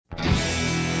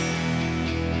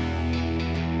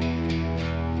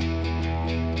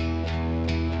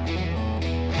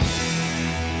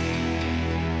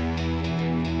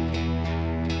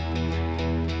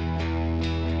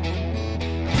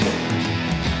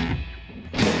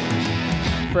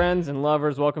friends and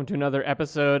lovers. Welcome to another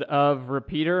episode of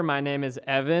Repeater. My name is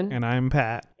Evan. And I'm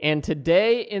Pat. And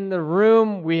today in the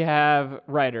room, we have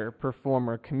writer,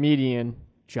 performer, comedian,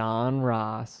 John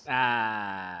Ross.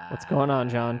 What's going on,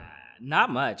 John? Not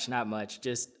much.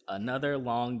 Just another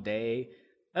long day.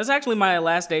 That's actually my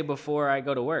last day before I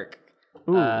go to work.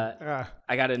 Ooh. I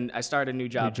start a new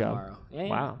job tomorrow. Yeah,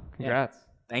 wow. Congrats.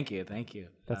 Yeah. Thank you.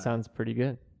 That sounds pretty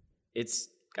good. I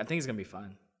think it's gonna be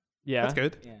fun. Yeah. That's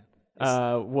good. Yeah.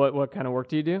 What kind of work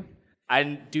do you do? I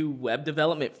do web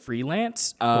development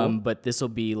freelance. Cool. But this will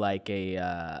be like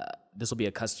a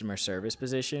customer service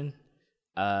position.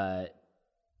 I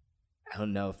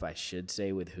don't know if I should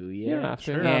say with who yet. You don't have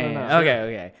to. Sure. No.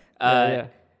 Okay. Yeah.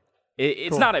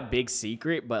 It's Cool. not a big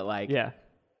secret, but like, Yeah.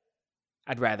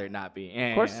 I'd rather it not be.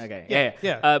 Of course. Okay.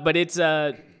 Yeah. But it's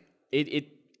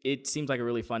it seems like a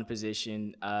really fun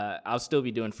position. I'll still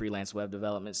be doing freelance web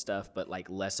development stuff, but like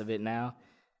less of it now.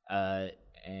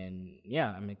 And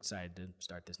yeah, I'm excited to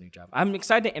start this new job. I'm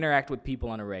excited to interact with people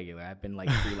on a regular. I've been like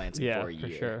freelancing for a year.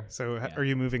 For sure. So are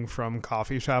you moving from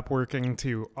coffee shop working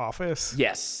to office?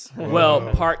 Yes.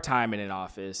 Well, part-time in an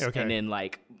office. Okay. And then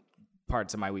like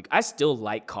parts of my week. I still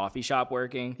like coffee shop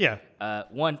working. Yeah.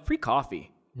 One, free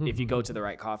coffee. If you go to the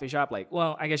right coffee shop, like,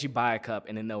 well, I guess you buy a cup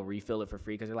and then they'll refill it for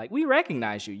free because they're like, we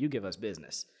recognize you. You give us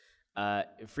business.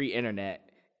 Free internet.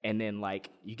 And then,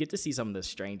 like, you get to see some of the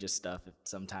strangest stuff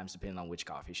sometimes depending on which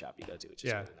coffee shop you go to, which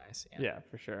is really nice. Yeah,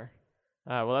 for sure.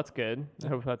 Well, that's good. I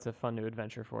hope that's a fun new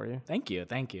adventure for you. Thank you.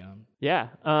 Yeah.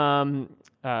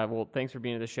 Well, thanks for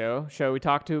being at the show. We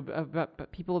talk to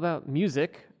about people about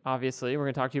music, obviously. We're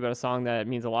going to talk to you about a song that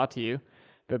means a lot to you.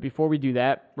 But before we do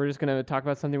that, we're just going to talk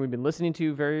about something we've been listening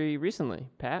to very recently.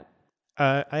 Pat?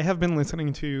 I have been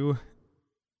listening to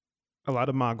a lot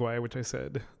of Mogwai, which I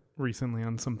said recently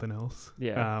on something else.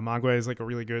 Yeah. Mogwai is like a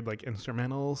really good like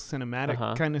instrumental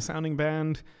cinematic kind of sounding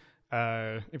band.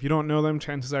 If you don't know them,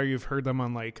 chances are you've heard them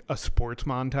on like a sports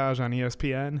montage on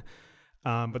ESPN.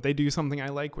 But they do something I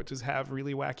like, which is have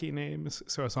really wacky names.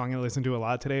 So a song I listened to a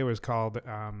lot today was called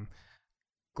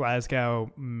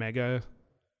Glasgow Mega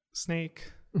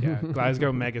Snake. Yeah,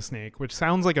 Glasgow Mega Snake, which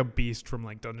sounds like a beast from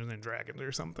like Dungeons and Dragons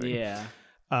or something. Yeah.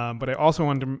 But I also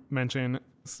wanted to mention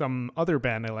some other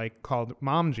band I like called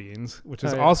Mom Jeans, which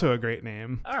is also a great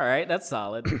name. All right. That's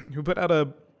solid. Who put out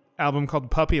a album called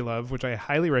Puppy Love, which I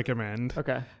highly recommend.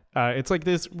 Okay. It's like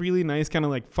this really nice kind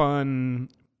of like fun,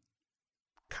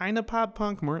 kind of pop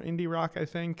punk, more indie rock, I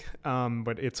think.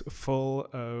 But it's full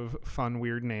of fun,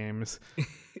 weird names.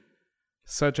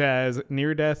 Such as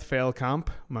Near Death Fail Comp,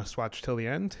 Must Watch Till the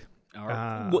End. All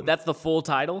right. That's the full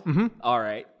title? Mm-hmm. All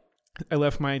right. I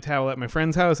left my towel at my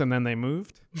friend's house and then they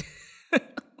moved.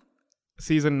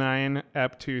 Season 9,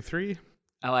 Ep 2-3.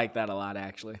 I like that a lot,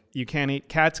 actually. You Can't Eat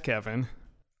Cats, Kevin.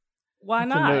 Why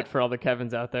That's a not? note for all the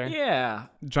Kevins out there. Yeah.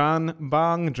 John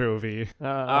Bon Jovi.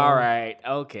 All right.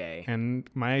 Okay. And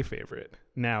my favorite.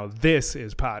 Now this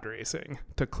is pod racing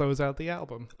to close out the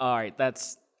album. All right.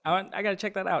 I got to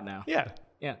check that out now. Yeah.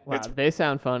 Yeah. Wow, they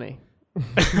sound funny.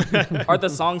 Are the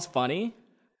songs funny?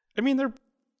 I mean,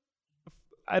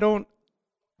 I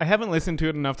haven't listened to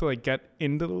it enough to like get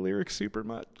into the lyrics super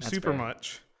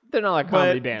much. They're not like a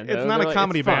comedy But band, it's though. not They're a like-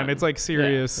 comedy it's band. fun. It's like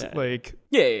serious, Yeah. like,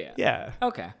 Yeah. yeah.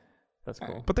 Okay. That's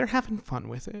cool. But they're having fun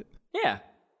with it. Yeah.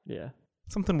 Yeah.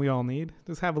 Something we all need.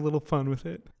 Just have a little fun with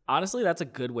it. Honestly, that's a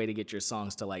good way to get your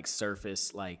songs to like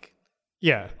surface like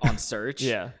Yeah. on search.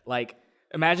 Yeah. Like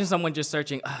imagine someone just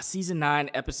searching season 9,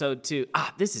 episode 2.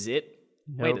 This is it.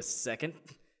 Wait Nope. a second.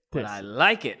 But I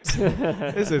like it.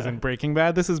 This isn't Breaking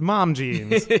Bad. This is Mom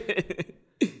Jeans.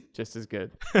 Just as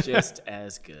good. Just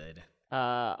as good.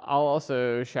 I'll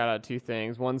also shout out two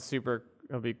things. One's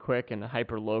it'll be quick and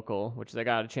hyper local, which is I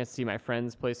got a chance to see my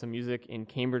friends play some music in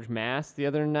Cambridge, Mass. the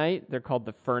other night. They're called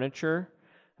The Furniture.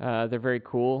 They're very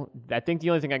cool. I think the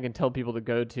only thing I can tell people to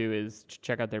go to is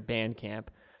check out their Bandcamp.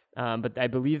 But I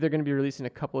believe they're going to be releasing a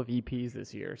couple of EPs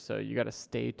this year, so you got to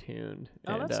stay tuned.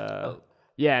 That's dope.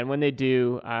 Yeah, and when they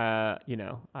do, I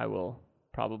will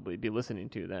probably be listening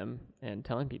to them and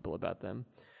telling people about them.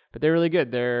 But they're really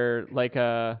good. They're like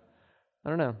they're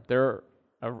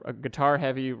a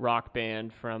guitar-heavy rock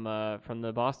band from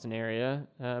the Boston area,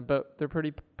 but they're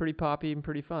pretty poppy and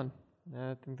pretty fun.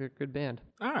 I think they're a good band.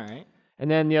 All right. And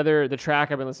then the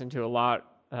track I've been listening to a lot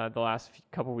the last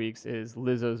couple weeks is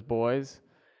Lizzo's Boys.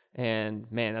 And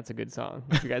man, that's a good song.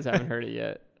 If you guys haven't heard it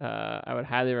yet, I would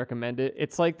highly recommend it.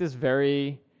 It's like this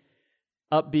very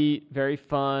upbeat, very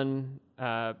fun,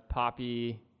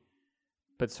 poppy,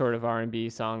 but sort of R&B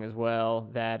song as well.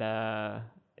 That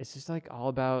it's just like all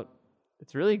about.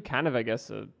 It's really kind of, I guess,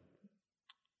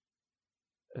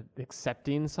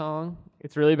 accepting song.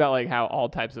 It's really about like how all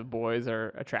types of boys are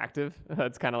attractive.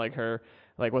 That's kind of like her,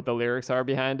 like what the lyrics are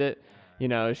behind it. You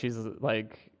know, she's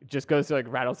like just goes to like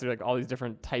rattles through like all these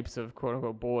different types of quote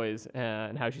unquote boys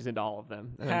and how she's into all of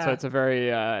them. And so it's a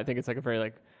very I think it's like a very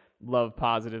like love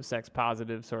positive, sex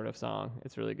positive sort of song.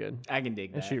 It's really good. I can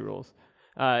dig that. And she rules.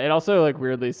 It also like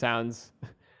weirdly sounds.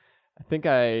 I think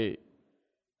I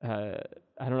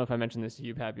don't know if I mentioned this to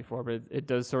you, Pat, before, but it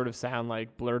does sort of sound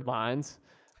like Blurred Lines.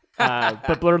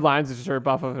 But Blurred Lines is just a rip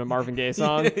off of a Marvin Gaye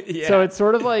song. Yeah. So it's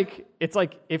sort of like, it's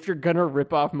like if you're going to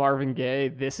rip off Marvin Gaye,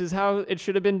 this is how it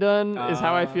should have been done, is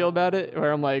how I feel about it.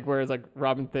 Where I'm like, whereas like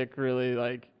Robin Thicke really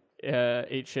like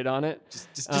ate shit on it.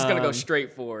 Just going to go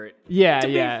straight for it. Yeah, to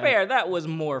be fair, that was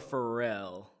more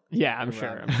Pharrell. Yeah, I'm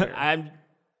sure.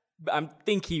 I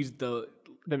think he's the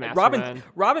mastermind.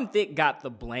 Robin Thicke got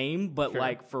the blame, but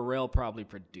like Pharrell probably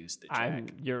produced the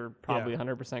track. You're probably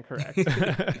 100% correct.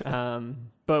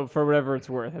 But for whatever it's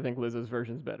worth, I think Lizzo's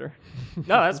version's better.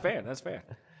 No, that's fair. That's fair.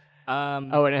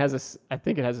 And I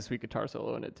think it has a sweet guitar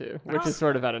solo in it too, which is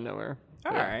sort of out of nowhere.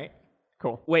 All right.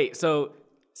 Cool. Wait, so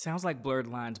sounds like Blurred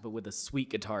Lines, but with a sweet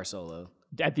guitar solo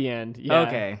at the end. Yeah.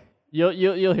 Okay. You'll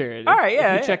hear it. All right,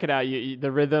 yeah. If you check it out,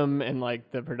 the rhythm and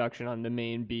like the production on the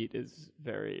main beat is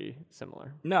very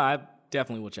similar. No, I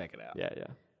definitely will check it out.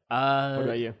 Yeah. What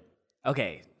about you?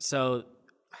 Okay, so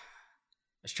I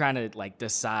was trying to like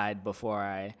decide before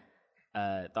I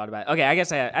thought about it. Okay, I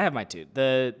guess I have my two.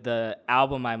 The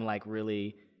album I'm like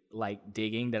really like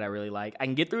digging that I really like. I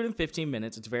can get through it in 15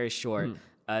 minutes. It's very short.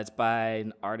 It's by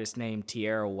an artist named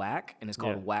Tierra Whack, and it's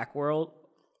called Whack World.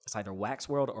 It's either Wax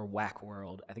World or Whack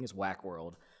World. I think it's Whack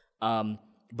World.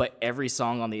 But every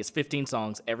song on it's 15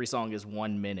 songs. Every song is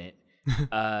 1 minute.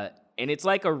 And it's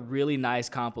like a really nice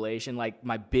compilation. Like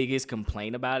my biggest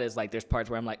complaint about it is like there's parts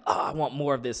where I'm like, oh, I want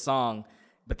more of this song.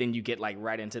 But then you get like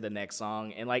right into the next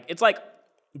song. And like it's like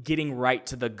getting right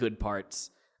to the good parts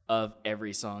of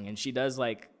every song. And she does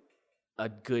like a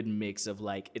good mix of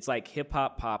like, it's like hip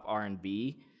hop, pop,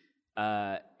 R&B.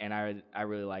 And I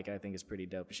really like it. I think it's pretty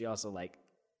dope. She also like,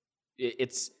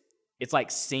 it's like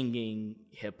singing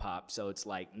hip hop, so it's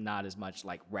like not as much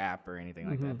like rap or anything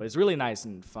like that, but it's really nice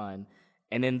and fun.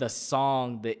 And then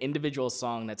the individual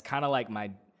song that's kind of like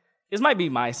this might be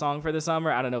my song for the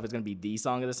summer. I don't know if it's gonna be the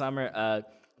song of the summer,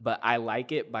 but I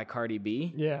Like It by Cardi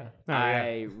B. Yeah.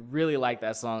 I really like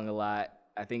that song a lot.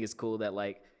 I think it's cool that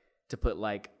like to put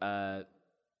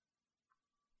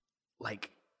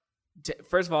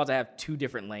first of all, to have two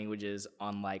different languages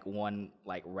on like one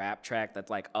like rap track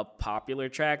that's like a popular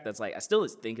track that's like I still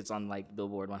think it's on like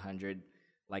Billboard 100,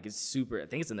 like it's super. I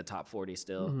think it's in the top 40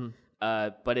 still.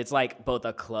 But it's like both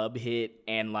a club hit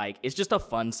and like it's just a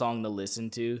fun song to listen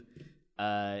to.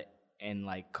 And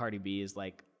like Cardi B is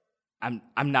like, I'm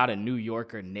not a New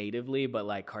Yorker natively, but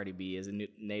like Cardi B is a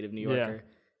native New Yorker,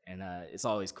 and it's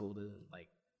always cool to like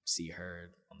see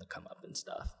her on the come up and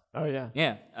stuff. Oh yeah,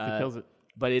 she kills it.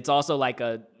 But it's also like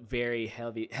a very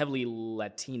heavily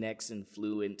Latinx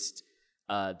influenced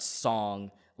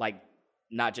song, like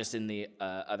not just in the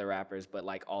other rappers, but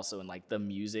like also in like the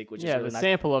music, which is really the nice.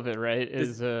 Sample of it, right,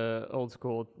 is a old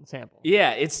school sample.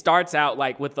 Yeah, it starts out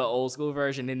like with the old school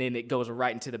version, and then it goes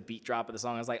right into the beat drop of the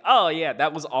song. I was like, oh yeah,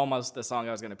 that was almost the song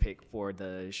I was gonna pick for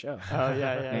the show. Oh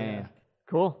yeah.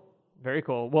 Cool, very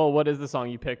cool. Well, what is the song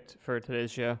you picked for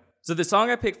today's show? So the song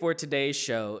I picked for today's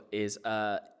show is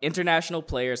International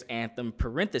Players Anthem,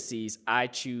 parentheses, I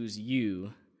Choose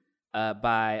You,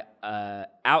 by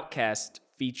Outkast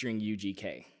featuring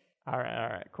UGK. All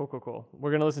right. Cool. We're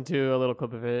going to listen to a little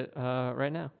clip of it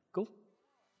right now. Cool.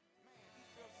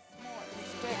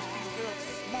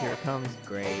 Here it comes.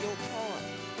 Great.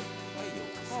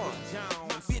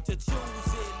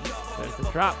 There's the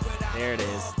drop. There it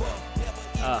is.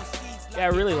 Yeah, I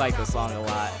really like this song a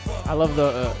lot. I love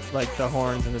the the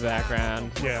horns in the background.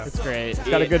 Yeah, it's great. It's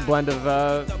got a good blend of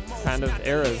kind of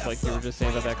eras, like you were just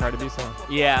saying about that Cardi B song.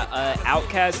 Yeah,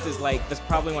 Outkast is like, that's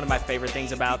probably one of my favorite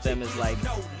things about them is like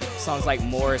songs like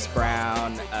Morris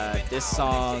Brown, this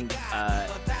song,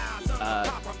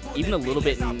 even a little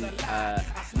bit in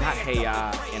not Hey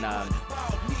Ya,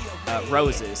 in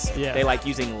Roses. Yeah. They like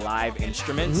using live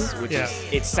instruments, which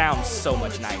it sounds so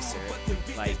much nicer.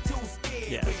 Like,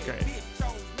 yeah, it's great.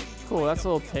 Cool, that's a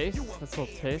little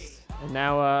taste. And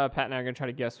now Pat and I are going to try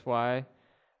to guess why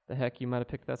the heck you might have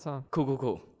picked that song.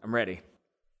 Cool. I'm ready.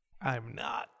 I'm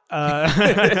not.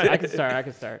 I can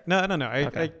start. No.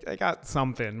 Okay. I got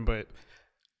something, but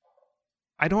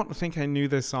I don't think I knew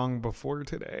this song before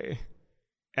today.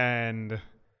 And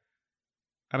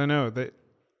I don't know, that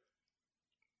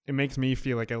it makes me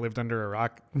feel like I lived under a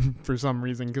rock for some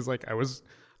reason, because like I was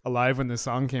alive when this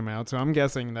song came out, so I'm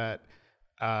guessing that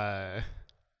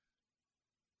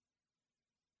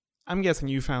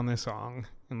you found this song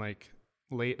in like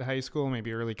late high school,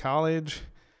 maybe early college,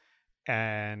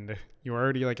 and you're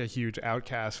already like a huge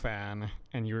Outkast fan,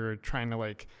 and you were trying to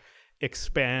like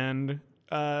expand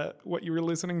what you were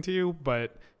listening to,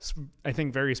 but I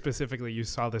think very specifically you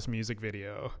saw this music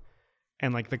video,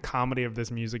 and like the comedy of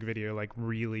this music video like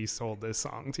really sold this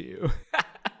song to you.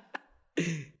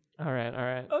 All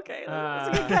right. Okay,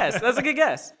 that's a good guess. That's a good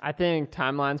guess. I think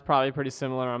timeline's probably pretty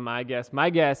similar on my guess.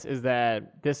 My guess is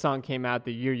that this song came out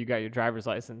the year you got your driver's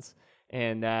license,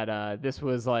 and that this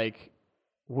was like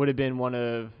would have been one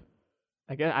of,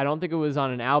 I guess, I don't think it was on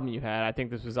an album you had. I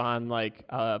think this was on like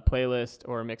a playlist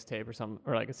or a mixtape or something,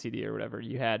 or like a CD or whatever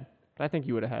you had. But I think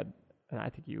you would have had, and I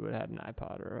think you would have had an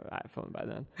iPod or an iPhone by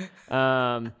then.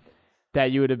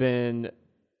 That you would have been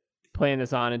playing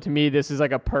this on, and to me this is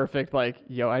like a perfect like,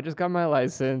 yo, I just got my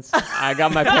license, I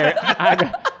got my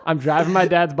I'm driving my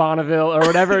dad's Bonneville or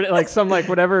whatever, like some like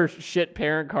whatever shit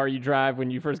parent car you drive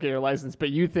when you first get your license, but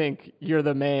you think you're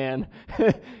the man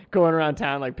going around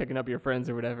town like picking up your friends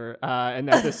or whatever, and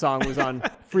that this song was on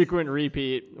frequent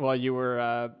repeat while you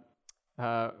were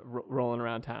rolling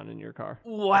around town in your car.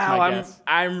 Wow,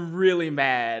 I'm really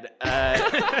mad.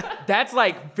 That's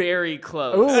like very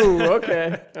close. Ooh,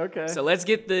 okay. So let's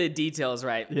get the details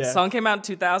right. Yeah. The song came out in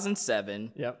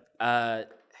 2007. Yep.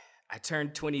 I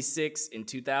turned 26 in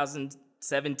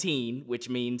 2017, which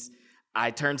means I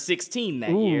turned 16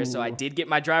 that year. So I did get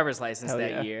my driver's license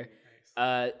year.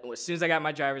 As soon as I got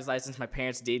my driver's license, my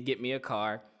parents did get me a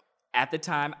car. At the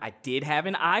time, I did have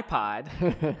an iPod.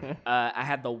 I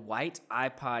had the white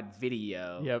iPod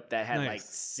video that had like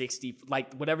 60,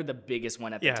 like whatever the biggest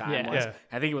one at the time was. Yeah.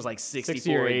 I think it was like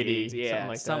 64 or 80 gigs.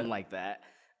 Yeah, something like that.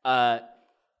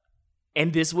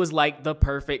 And this was like the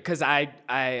perfect, because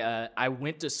I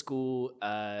went to school.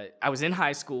 I was in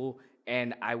high school,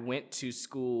 and I went to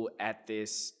school at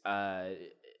this.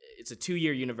 It's a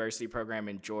 2-year university program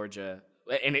in Georgia,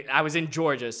 and I was in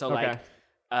Georgia, so like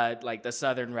the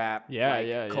Southern rap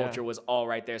culture was all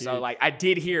right there. So like I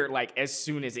did hear it like as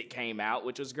soon as it came out,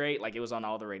 which was great. Like it was on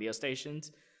all the radio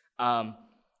stations.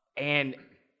 And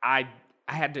I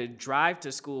had to drive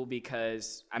to school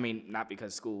because, I mean, not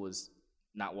because school was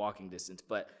not walking distance,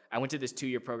 but I went to this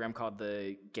 2-year program called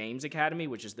the Games Academy,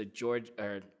 which is the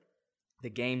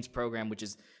Games program, which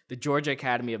is the Georgia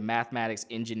Academy of Mathematics,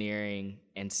 Engineering,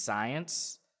 and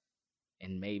Science.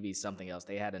 And maybe something else.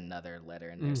 They had another letter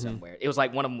in there somewhere. It was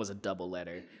like one of them was a double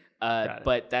letter.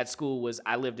 But that school was,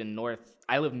 I lived north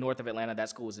of Atlanta. That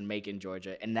school was in Macon,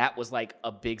 Georgia. And that was like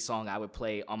a big song I would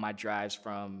play on my drives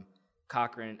from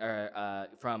Cochran,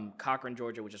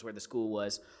 Georgia, which is where the school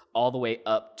was, all the way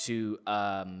up to,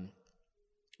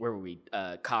 where were we?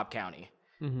 Cobb County.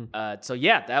 So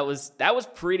yeah, that was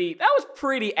pretty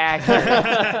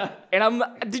accurate. And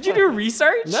did you do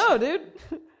research? No, dude.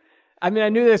 I mean, I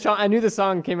knew the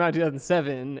song came out in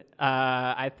 2007.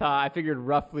 I figured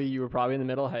roughly you were probably in the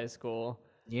middle of high school.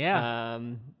 Yeah.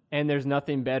 And there's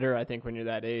nothing better, I think, when you're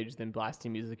that age than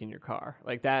blasting music in your car.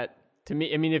 Like that, to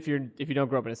me, I mean, if you don't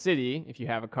grow up in a city, if you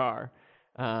have a car.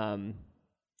 So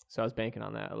I was banking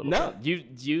on that a little bit. No,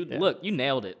 look, you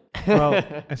nailed it. Well,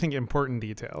 I think important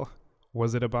detail.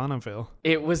 Was it a Bonneville?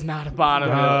 It was not a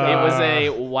Bonneville. It was a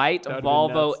white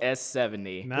Volvo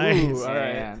S70. Nice. Ooh, all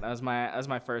right. Yeah, that was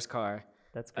my first car.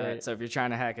 That's great. So if you're trying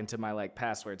to hack into my like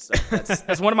password stuff,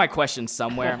 that's one of my questions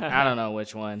somewhere. I don't know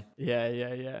which one.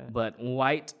 Yeah. But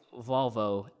white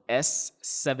Volvo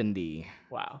S70.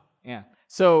 Wow. Yeah.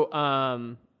 So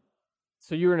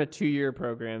so you were in a 2-year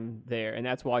program there, and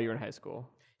that's while you were in high school.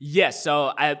 Yes.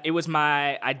 So I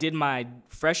did my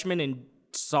freshman and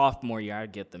sophomore year. I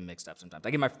get them mixed up sometimes.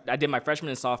 I did my freshman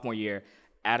and sophomore year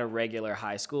at a regular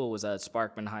high school. It was a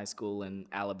Sparkman High School in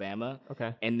Alabama.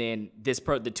 Okay. And then the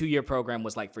 2-year program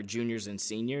was like for juniors and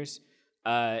seniors.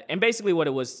 And basically what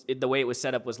it was, the way it was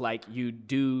set up was like you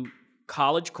do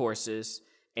college courses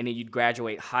and then you'd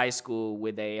graduate high school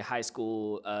with a high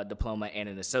school diploma and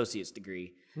an associate's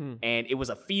degree. And it was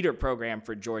a feeder program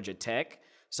for Georgia Tech.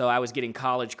 So I was getting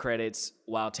college credits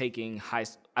while taking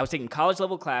college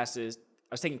level classes,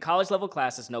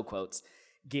 no quotes,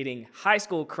 getting high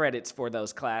school credits for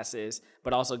those classes,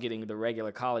 but also getting the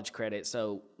regular college credit.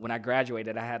 So when I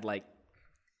graduated, I had like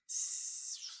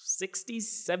 60,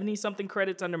 70 something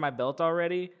credits under my belt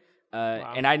already.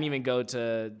 Wow. And I didn't even go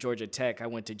to Georgia Tech. I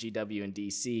went to GW in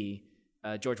DC,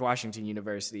 George Washington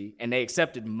University, and they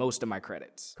accepted most of my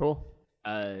credits. Cool.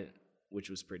 Which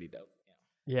was pretty dope.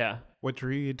 Yeah. What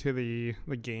drew you to the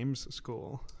games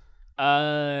school?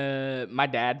 My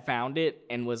dad found it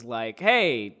and was like,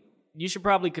 "Hey, you should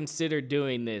probably consider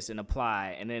doing this and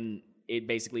apply. And then it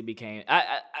basically became,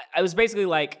 I was basically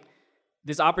like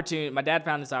this opportunity. My dad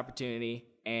found this opportunity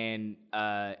and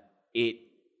it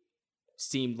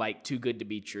seemed like too good to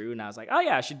be true. And I was like, oh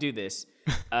yeah, I should do this.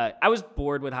 I was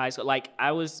bored with high school. Like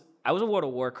I was a World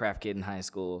of Warcraft kid in high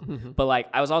school, but like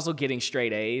I was also getting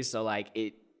straight A's. So like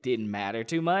it didn't matter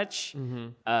too much.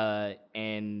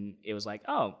 And it was like,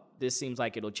 oh, this seems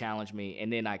like it'll challenge me.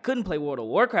 And then I couldn't play World of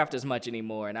Warcraft as much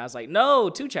anymore. And I was like, no,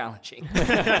 too challenging.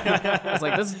 I was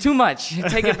like, this is too much.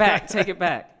 Take it back. Take it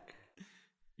back.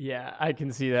 Yeah, I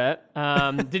can see that.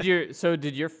 Did you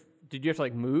have to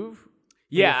like move?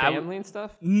 Yeah. With your family and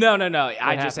stuff? No.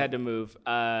 I just had to move.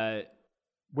 Where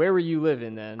were you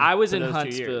living then? I was in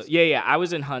Huntsville. Yeah. I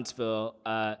was in Huntsville.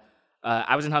 I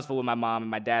was in Huntsville with my mom, and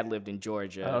my dad lived in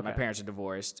Georgia. Oh, okay. My parents are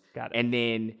divorced. Got it. And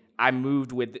then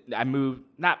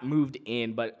not moved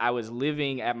in, but I was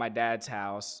living at my dad's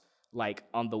house, like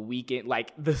on the weekend.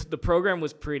 Like the program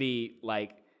was pretty,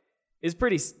 like, it's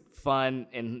pretty fun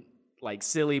and like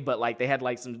silly, but like they had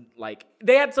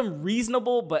some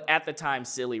reasonable, but at the time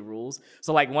silly rules.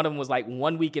 So like one of them was like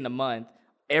 1 week in a month,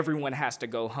 everyone has to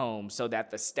go home so that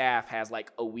the staff has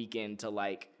like a weekend to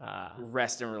like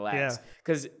rest and relax.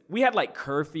 Because we had like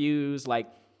curfews, like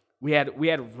we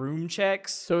had room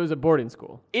checks. So it was a boarding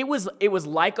school. It was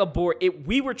like a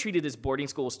we were treated as boarding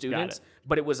school students,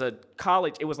 but it was a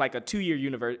college. It was like a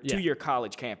 2-year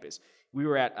college campus. We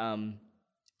were at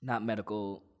not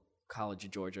Medical College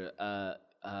of Georgia,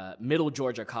 Middle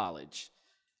Georgia College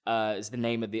is the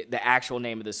name of the actual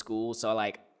name of the school. So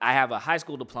like I have a high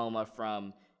school diploma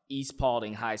from East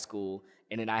Paulding High School,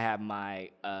 and then I have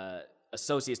my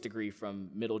associate's degree from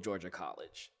Middle Georgia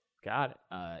College. Got it.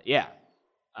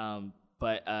 I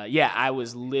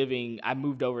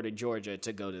moved over to Georgia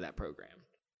to go to that program.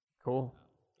 Cool.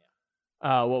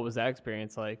 What was that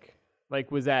experience like? Like,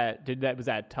 was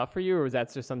that tough for you, or was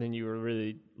that just something you were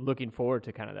really looking forward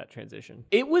to, kind of that transition?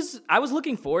 I was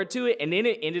looking forward to it, and then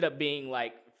it ended up being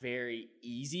like very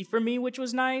easy for me, which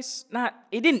was nice.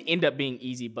 It didn't end up being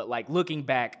easy, but like looking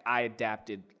back, I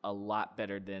adapted a lot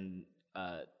better than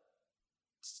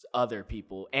other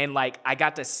people. And like I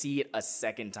got to see it a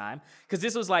second time, because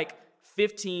this was like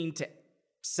 15 to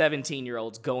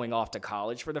 17-year-olds going off to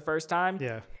college for the first time.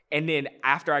 Yeah. And then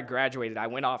after I graduated, I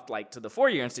went off like to the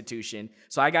 4-year institution.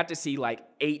 So I got to see like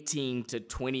 18 to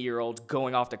 20-year-olds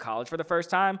going off to college for the first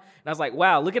time. And I was like,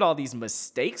 wow, look at all these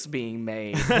mistakes being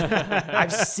made.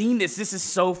 I've seen this. This is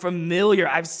so familiar.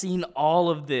 I've seen all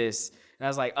of this. And I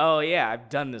was like, oh yeah, I've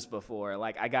done this before.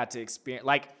 Like I got to experience,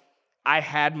 like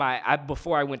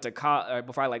before I went to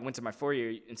before I like went to my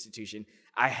 4-year institution,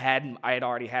 I had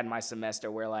already had my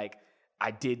semester where like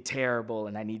I did terrible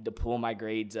and I needed to pull my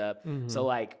grades up. Mm-hmm. So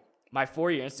like my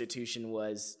 4-year institution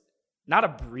was not a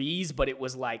breeze, but it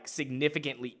was like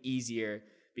significantly easier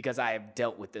because I have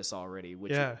dealt with this already,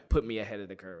 which put me ahead of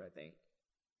the curve, I think.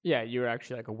 Yeah, you were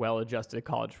actually like a well-adjusted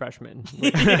college freshman.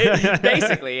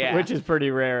 Basically, yeah. Which is pretty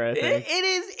rare, I think. It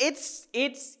is.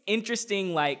 It's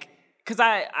interesting, like, because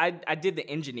I did the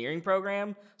engineering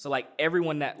program. So like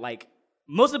everyone that like,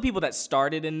 most of the people that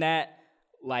started in that,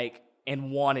 like,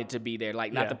 and wanted to be there,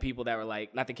 like not the people that were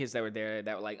like, not the kids that were there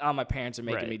that were like, oh, my parents are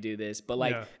making me do this, but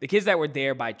like the kids that were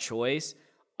there by choice,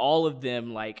 all of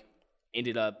them like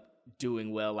ended up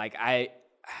doing well. Like I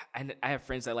have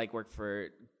friends that like work for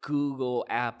Google,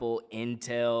 Apple,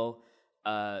 Intel,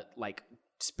 like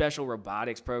special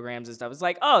robotics programs and stuff. It's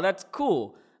like, oh, that's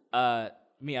cool.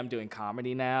 Me, I'm doing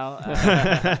comedy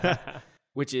now,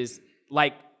 which is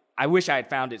like, I wish I had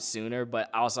found it sooner,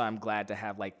 but also I'm glad to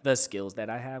have like the skills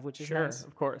that I have, which is nice.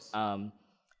 Of course.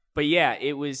 But yeah,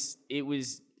 it was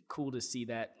cool to see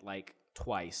that like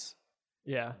twice.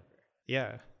 Yeah.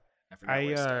 Yeah.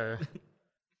 I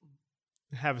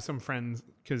have some friends,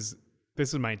 because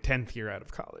this is my 10th year out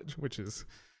of college, which is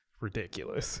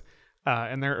ridiculous.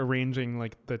 And they're arranging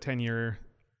like the 10-year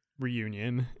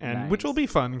reunion, and which will be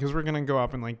fun because we're gonna go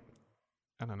up and like,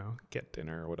 I don't know, get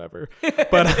dinner or whatever.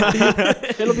 But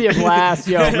it'll be a blast,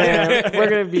 yo, man. We're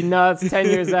gonna be nuts. 10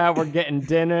 years out, we're getting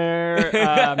dinner,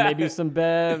 maybe some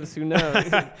bevs. Who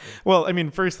knows? Well, I mean,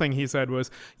 first thing he said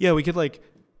was, yeah, we could like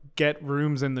get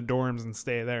rooms in the dorms and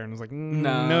stay there. And I was like,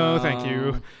 no, thank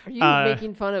you. Are you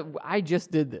making fun of? I just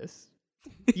did this.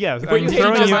 Yeah, I'm throwing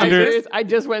you under. I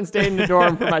just went and stayed in the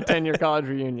dorm for my 10-year college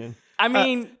reunion. I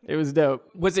mean, it was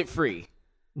dope. Was it free?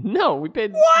 No, we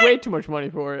paid way too much money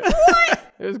for it.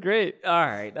 What? It was great. All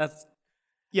right, that's.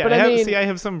 Yeah, but I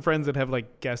have some friends that have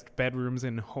like guest bedrooms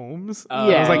in homes. Yeah,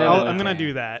 I was like, I'm gonna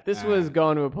do that. This was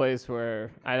going to a place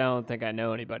where I don't think I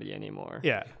know anybody anymore.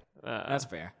 Yeah, that's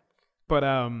fair. But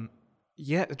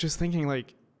yeah, just thinking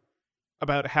like,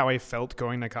 about how I felt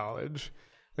going to college.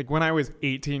 Like when I was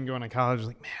 18 going to college, I was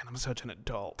like, man, I'm such an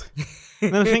adult.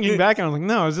 And then thinking back, I was like,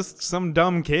 no, I was just some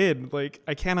dumb kid. Like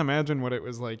I can't imagine what it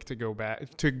was like to go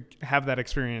back to have that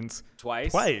experience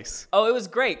twice. Oh, it was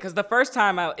great because the first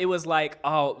time it was like,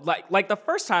 oh, like the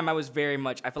first time I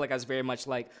feel like I was very much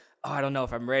like, oh, I don't know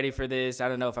if I'm ready for this. I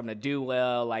don't know if I'm gonna do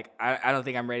well. Like I don't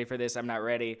think I'm ready for this. I'm not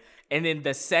ready. And then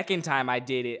the second time I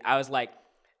did it, I was like,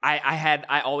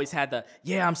 I always had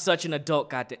I'm such an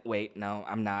adult. Wait, no,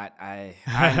 I'm not.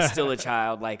 I'm still a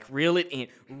child. Like reel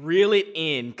it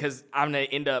in, because I'm gonna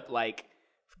end up like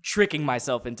tricking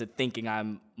myself into thinking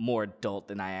I'm more adult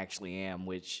than I actually am,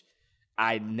 which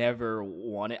I never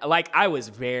wanted. Like I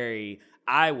was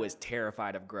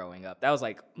terrified of growing up. That was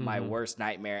like my worst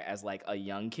nightmare as like a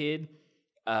young kid.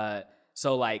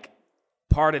 So like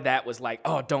part of that was like,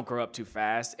 oh, don't grow up too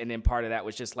fast, and then part of that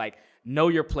was just like, know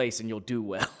your place and you'll do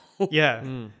well.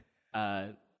 Yeah.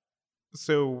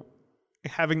 So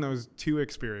having those two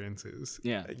experiences,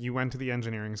 you went to the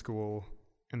engineering school,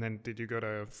 and then did you go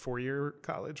to 4-year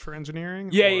college for engineering?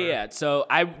 Yeah. So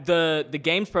the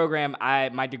games program,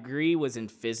 my degree was in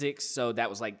physics, so that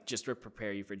was like just to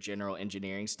prepare you for general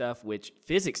engineering stuff, which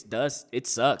physics it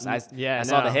sucks. I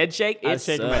saw the head shake. I was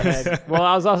shaking my head. Well,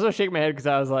 I was also shaking my head because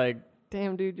I was like,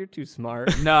 damn, dude, you're too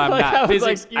smart. No, I'm not.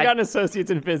 Physics. Like, you got an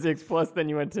associate's in physics, plus then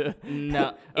you went to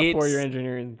a 4-year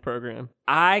engineering program.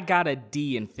 I got a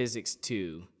D in physics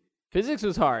too. Physics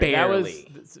was hard.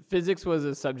 Barely. Physics was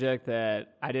a subject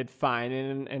that I did fine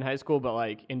in high school, but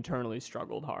like internally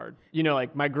struggled hard. You know,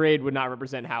 like my grade would not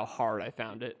represent how hard I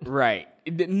found it. Right.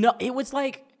 No, it was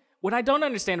like, what I don't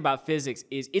understand about physics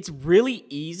is it's really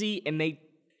easy, and they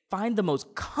find the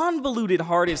most convoluted,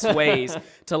 hardest ways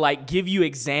to like give you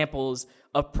examples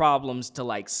of problems to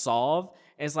like solve.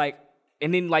 And it's like,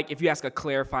 and then like if you ask a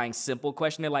clarifying simple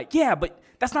question, they're like, yeah, but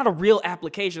that's not a real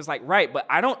application. It's like, right, but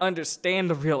I don't understand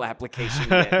the real application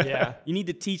yet. Yeah. You need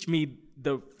to teach me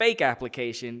the fake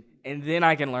application, and then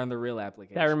I can learn the real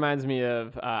application. That reminds me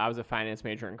of, I was a finance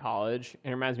major in college,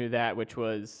 and it reminds me of that,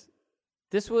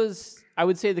 this was, I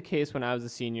would say, the case when I was a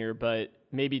senior, but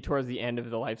maybe towards the end of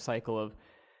the life cycle of,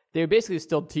 they would basically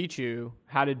still teach you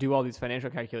how to do all these financial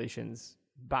calculations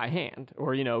by hand,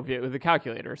 or, you know, with a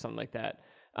calculator or something like that.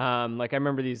 Like I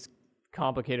remember these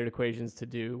complicated equations to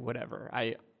do whatever.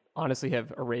 I honestly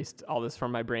have erased all this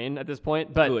from my brain at this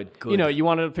point, but good. You know, you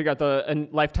want to figure out the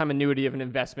lifetime annuity of an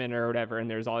investment or whatever, and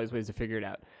there's always ways to figure it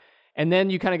out. And then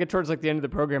you kind of get towards like the end of the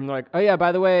program, and they're like, oh yeah,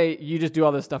 by the way, you just do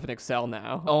all this stuff in Excel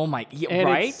now. Oh my,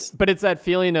 right? But it's that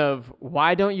feeling of,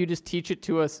 why don't you just teach it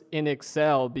to us in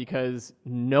Excel? Because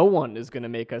no one is going to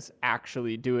make us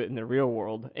actually do it in the real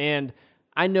world. And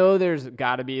I know there's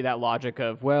got to be that logic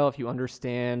of, well, if you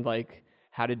understand like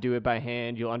how to do it by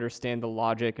hand, you'll understand the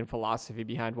logic and philosophy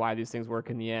behind why these things work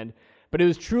in the end. But it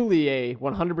was truly a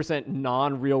 100%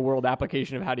 non-real world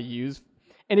application of how to use.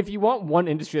 And if you want one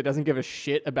industry that doesn't give a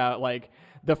shit about like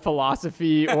the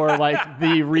philosophy or like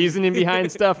the reasoning behind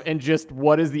stuff and just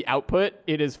what is the output,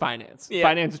 it is finance. Yeah.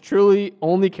 Finance truly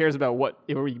only cares about what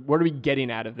are we getting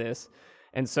out of this.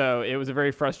 And so it was a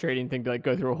very frustrating thing to like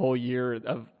go through a whole year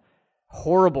of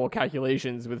horrible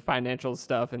calculations with financial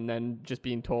stuff, and then just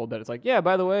being told that it's like, yeah,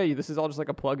 by the way, this is all just like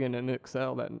a plugin in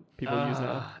Excel that people use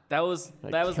now. That was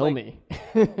kill like, me.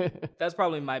 That's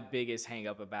probably my biggest hang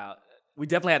up about. We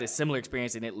definitely had a similar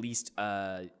experience in at least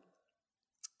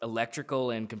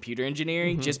electrical and computer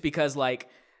engineering, just because like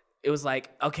it was like,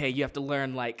 okay, you have to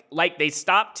learn like they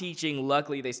stopped teaching.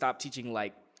 Luckily, they stopped teaching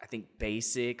like, I think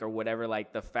BASIC or whatever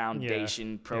like the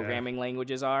foundation programming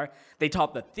languages are. They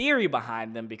taught the theory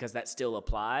behind them because that still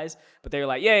applies. But they were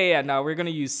like, no, we're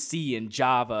gonna use C and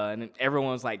Java, and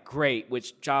everyone was like, great,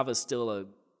 which Java's still a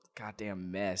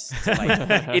goddamn mess. To,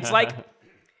 like,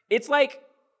 it's like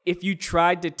if you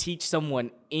tried to teach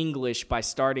someone English by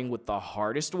starting with the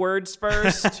hardest words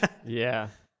first. Yeah.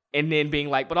 And then being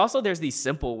like, but also there's these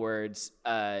simple words.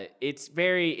 It's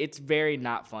very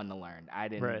not fun to learn. I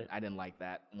didn't like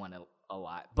that one a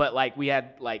lot. But like we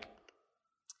had like,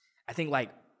 I think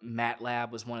like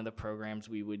MATLAB was one of the programs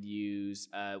we would use.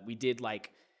 We did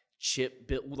like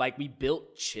we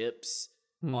built chips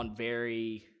on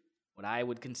very, what I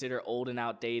would consider old and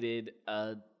outdated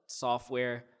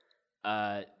software.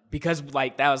 Because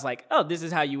like that was like, oh, this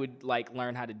is how you would like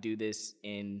learn how to do this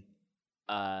in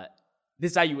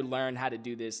this is how you would learn how to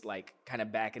do this, like, kind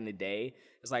of back in the day.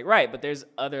 It's like, right, but there's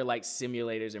other, like,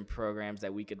 simulators and programs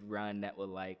that we could run that would,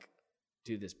 like,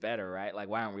 do this better, right? Like,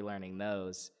 why aren't we learning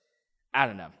those? I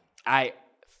don't know. I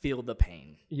feel the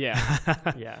pain. Yeah.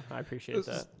 Yeah, I appreciate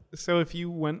that. So if you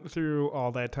went through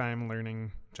all that time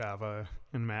learning Java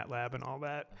and MATLAB and all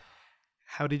that,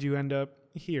 how did you end up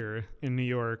here in New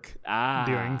York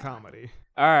doing comedy?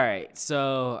 All right.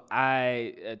 So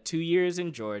I 2 years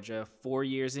in Georgia, 4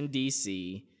 years in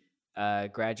DC,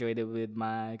 graduated with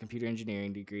my computer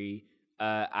engineering degree.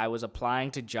 I was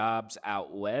applying to jobs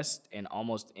out west and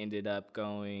almost ended up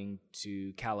going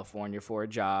to California for a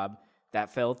job.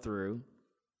 That fell through.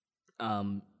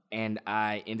 And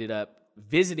I ended up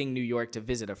visiting New York to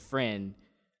visit a friend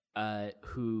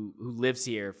who lives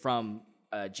here from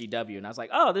GW. And I was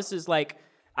like, oh, this is like,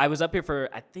 I was up here for,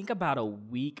 I think, about a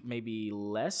week, maybe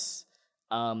less.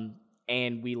 And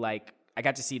I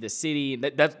got to see the city.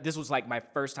 This was like my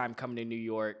first time coming to New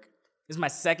York. This is my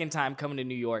second time coming to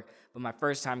New York, but my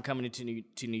first time coming to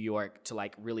New York to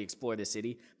like really explore the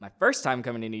city. My first time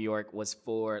coming to New York was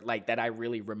for like that I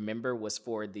really remember was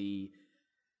for the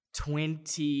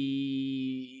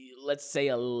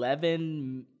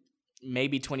 11,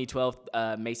 maybe 2012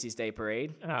 Macy's Day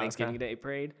Parade, Thanksgiving Day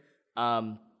Parade,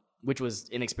 which was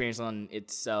an experience on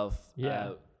itself.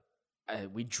 Yeah.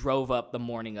 We drove up the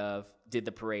morning of, did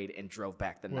the parade, and drove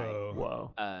back the night.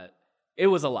 Whoa. It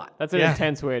was a lot. That's an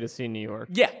intense way to see New York.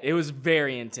 Yeah, it was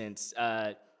very intense.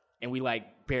 And we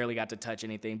like barely got to touch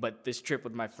anything. But this trip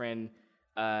with my friend,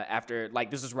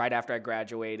 this was right after I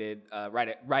graduated,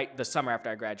 right the summer after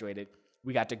I graduated,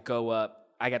 we got to go up.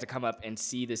 I got to come up and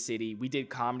see the city. We did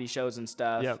comedy shows and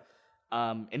stuff. Yep.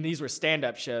 And these were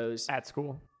stand-up shows. At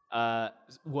school.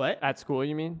 What? At school,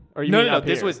 you mean? Or you no, mean no, up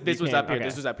this here? was up here. Okay.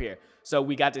 This was up here. So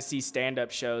we got to see stand-up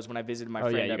shows when I visited my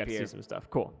friend up here. Oh, yeah, you got here. to see some stuff.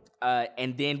 Cool.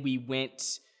 And then we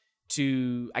went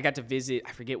I got to visit,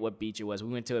 I forget what beach it was.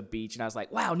 We went to a beach, and I was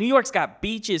like, wow, New York's got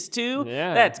beaches too?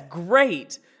 Yeah. That's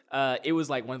great. It was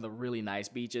like one of the really nice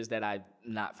beaches that I've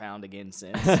not found again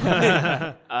since.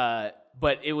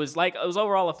 But it was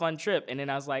overall a fun trip. And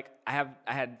then I was like, I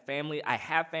have family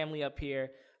up here.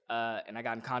 And I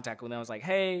got in contact with them. I was like,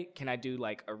 hey, can I do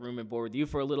like a room and board with you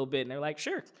for a little bit? And they're like,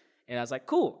 sure. And I was like,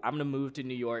 cool, I'm going to move to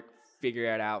New York,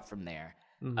 figure it out from there.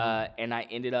 Mm-hmm. And I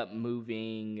ended up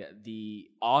moving the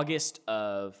August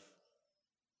of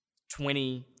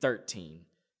 2013.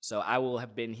 So I will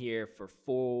have been here for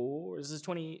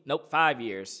 5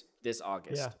 years this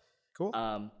August. Yeah. Cool.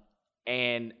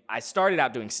 And I started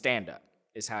out doing stand-up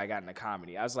is how I got into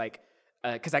comedy. I was like,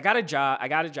 because I got a job,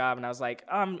 and I was like,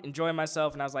 I'm enjoying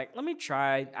myself, and I was like, let me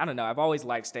try. I don't know. I've always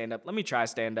liked stand-up. Let me try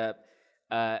stand-up.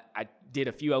 I did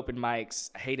a few open mics.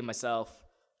 I hated myself.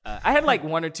 I had like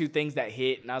one or two things that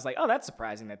hit, and I was like, oh, that's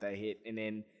surprising that hit. And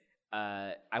then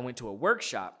I went to a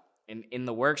workshop, and in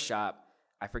the workshop,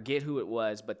 I forget who it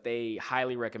was, but they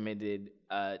highly recommended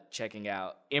checking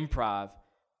out improv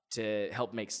to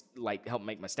help make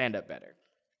my stand-up better.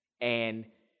 And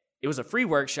it was a free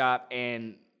workshop,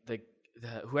 and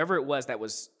whoever it was that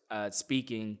was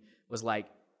speaking was like,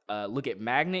 look at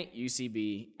Magnet,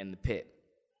 UCB, and The Pit.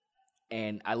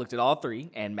 And I looked at all three,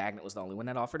 and Magnet was the only one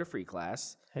that offered a free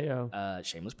class. Hey-o.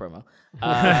 Shameless promo.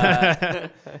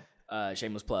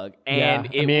 Shameless plug. And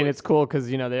it's cool because,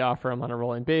 they offer them on a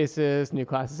rolling basis, new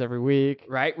classes every week.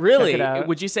 Right? Really? Check it out.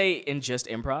 Would you say in just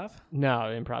improv?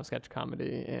 No, improv, sketch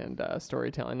comedy, and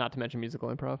storytelling, not to mention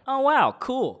musical improv. Oh, wow.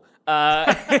 Cool. No,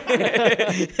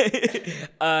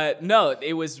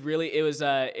 it was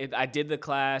I did the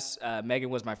class. Megan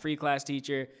was my free class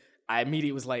teacher. I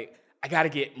immediately was like, I got to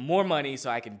get more money so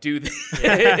I can do this.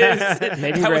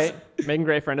 Megan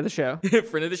Gray, friend of the show.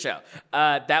 Friend of the show.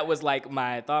 That was like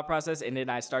my thought process. And then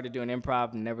I started doing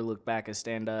improv and never looked back at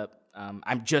stand-up.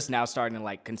 I'm just now starting to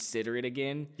like consider it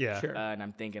again. Yeah. Sure. And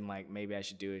I'm thinking like maybe I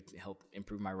should do it to help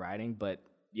improve my writing. But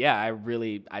yeah,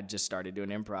 I just started doing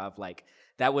improv. Like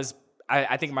that was,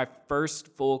 I think my first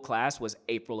full class was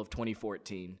April of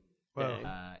 2014. Whoa.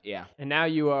 Yeah. And now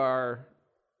you are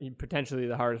potentially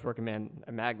the hardest working man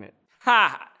at Magnet.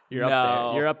 Ha! You're up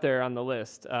there. You're up there on the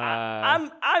list.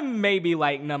 I'm maybe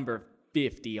like number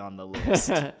 50 on the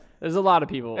list. There's a lot of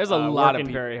people. There's a lot of working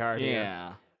people very hard. Yeah.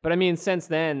 Here. But I mean, since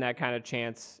then, that kind of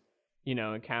chance,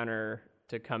 encounter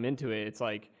to come into it, it's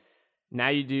like now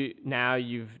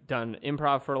you've done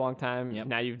improv for a long time. Yep.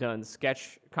 Now you've done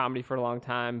sketch comedy for a long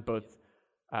time, both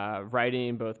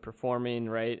writing, both performing,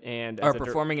 right? And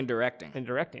performing and directing. And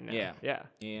directing now. Yeah. Yeah.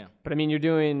 Yeah. But I mean, you're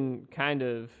doing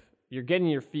you're getting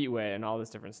your feet wet and all this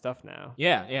different stuff now.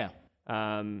 Yeah, yeah.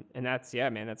 And that's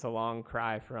a long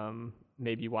cry from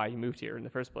maybe why you moved here in the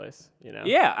first place,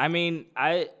 Yeah, I mean,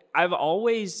 I've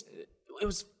always, it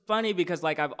was funny because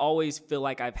like I've always feel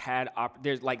like I've had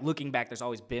there's like looking back, there's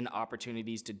always been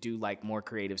opportunities to do like more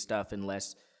creative stuff and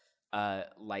less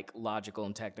like logical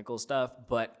and technical stuff,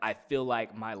 but I feel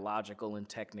like my logical and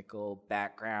technical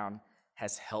background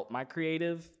has helped my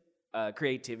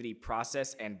creativity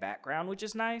process and background, which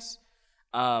is nice.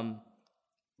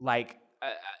 like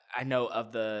I know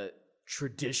of the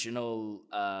traditional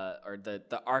or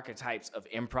the archetypes of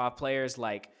improv players,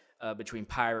 like between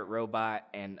pirate, robot,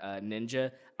 and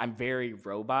ninja. I'm very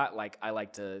robot. Like I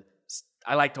like to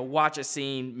watch a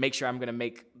scene, make sure I'm gonna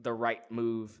make the right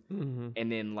move,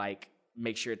 and then like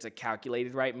make sure it's a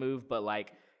calculated right move. But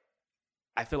like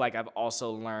I feel like I've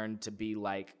also learned to be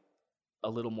like a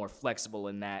little more flexible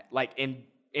in that. Like in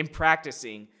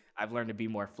practicing, I've learned to be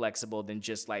more flexible than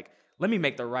just like, let me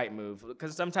make the right move,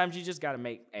 because sometimes you just got to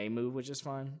make a move, which is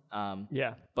fun.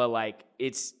 But like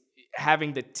it's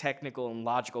having the technical and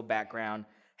logical background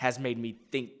has made me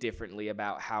think differently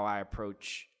about how I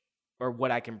approach or what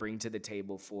I can bring to the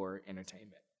table for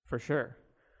entertainment. For sure.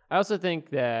 I also think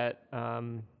that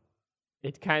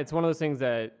it's one of those things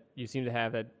that you seem to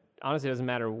have that honestly doesn't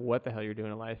matter what the hell you're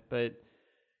doing in life, but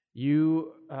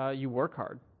you work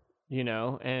hard, you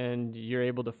know, and you're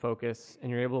able to focus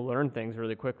and you're able to learn things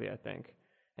really quickly, I think.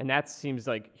 And that seems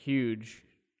like huge,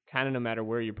 kind of no matter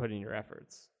where you're putting your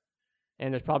efforts.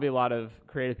 And there's probably a lot of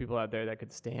creative people out there that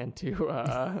could stand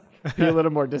to be a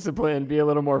little more disciplined, be a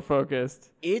little more focused,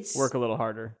 work a little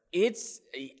harder.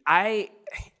 I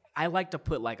like to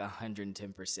put like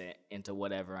 110% into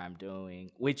whatever I'm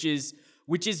doing, which is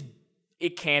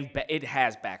it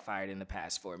has backfired in the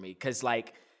past for me, because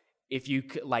like if you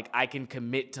like I can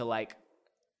commit to like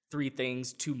 3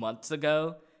 things 2 months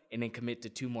ago and then commit to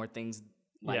 2 more things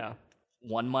like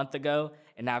 1 month ago,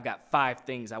 and now I've got 5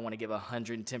 things I want to give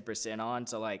 110% on.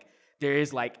 So like there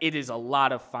is like it is a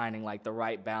lot of finding like the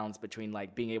right balance between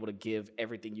like being able to give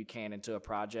everything you can into a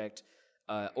project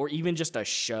or even just a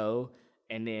show,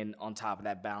 and then on top of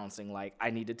that balancing like I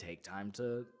need to take time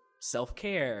to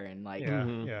self-care and like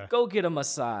go get a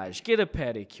massage, get a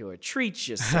pedicure, treat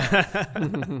yourself.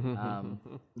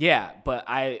 But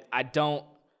I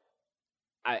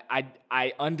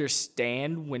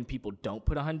understand when people don't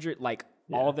put 100 like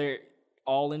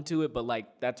all into it, but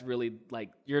like that's really like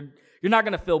you're not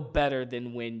gonna feel better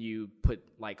than when you put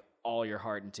like all your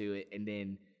heart into it and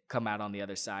then come out on the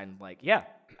other side and like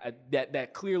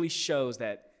that clearly shows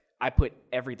that I put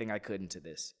everything I could into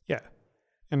this. Yeah.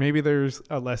 And maybe there's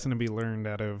a lesson to be learned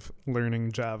out of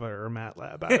learning Java or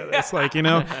MATLAB out of this. Like, you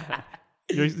know,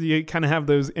 you kind of have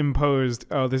those imposed,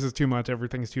 oh, this is too much,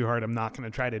 everything's too hard, I'm not going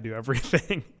to try to do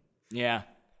everything. Yeah.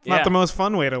 It's not the most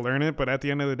fun way to learn it, but at the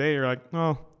end of the day, you're like,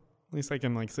 oh, at least I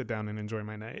can like sit down and enjoy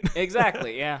my night.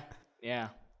 Exactly, yeah. Yeah.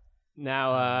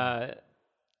 Now,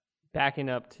 backing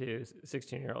up to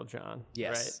 16-year-old John.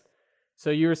 Yes. Right? So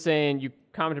you were saying, you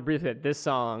commented briefly that this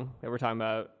song that we're talking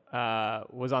about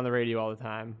was on the radio all the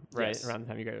time, right? Yes. Around the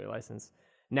time you got your license.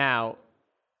 Now,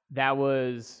 that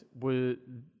was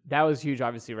huge,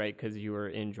 obviously, right? Because you were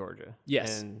in Georgia.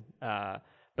 Yes. And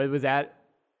but was that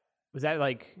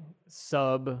like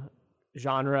sub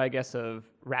genre, I guess, of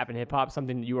rap and hip hop,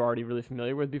 something that you were already really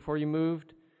familiar with before you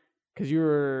moved? Because you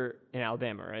were in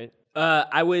Alabama, right?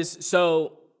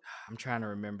 I'm trying to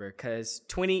remember, because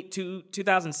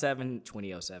 2007,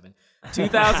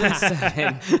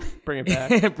 bring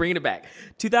it back.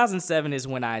 2007 is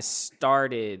when I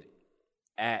started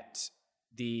at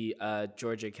the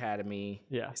Georgia Academy.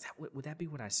 Yeah. Would that be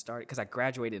when I started? Because I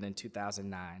graduated in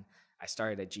 2009. I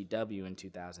started at GW in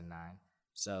 2009.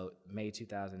 So May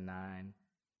 2009,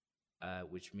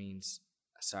 which means,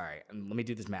 sorry, let me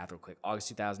do this math real quick. August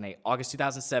 2008. August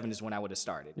 2007 is when I would have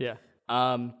started. Yeah.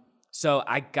 So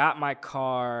I got my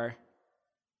car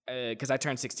because I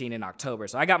turned 16 in October.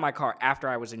 So I got my car after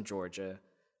I was in Georgia.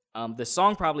 The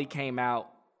song probably came out,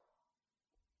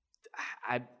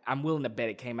 I'm willing to bet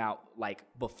it came out like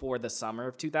before the summer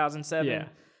of 2007. Yeah.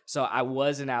 So I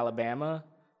was in Alabama,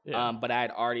 Yeah. but I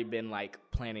had already been like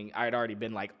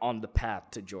on the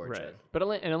path to Georgia. Right. But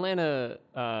in Atlanta,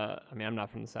 I mean, I'm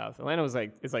not from the South. Atlanta is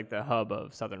like the hub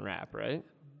of Southern rap, right?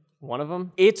 One of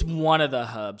them? It's one of the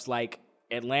hubs. Like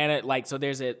Atlanta, like, so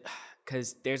there's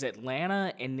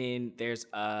Atlanta, and then there's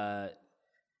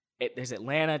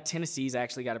Atlanta. Tennessee's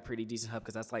actually got a pretty decent hub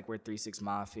because that's like where 3 6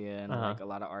 Mafia and like a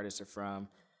lot of artists are from.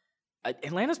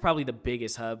 Atlanta's probably the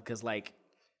biggest hub because like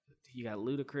you got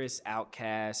Ludacris,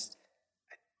 Outkast.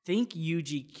 I think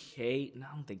UGK. No,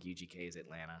 I don't think UGK is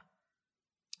Atlanta.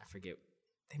 I forget.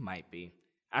 They might be.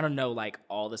 I don't know like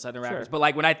all the Southern rappers, but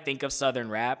like when I think of Southern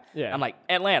rap, I'm like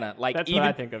Atlanta. Like that's what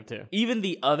I think of too. Even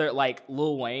the other like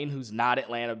Lil Wayne, who's not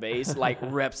Atlanta based, like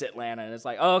reps Atlanta, and it's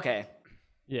like, oh, okay.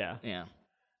 Yeah. Yeah.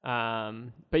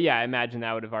 But yeah, I imagine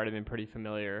that would have already been pretty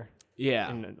familiar. Yeah.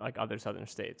 In like other Southern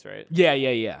states, right?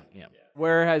 Yeah.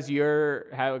 Where has your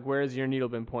needle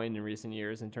been pointing in recent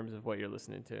years in terms of what you're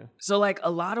listening to? So like a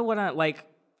lot of what I like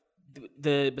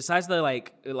besides the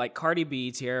like Cardi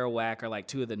B, Tierra Whack are like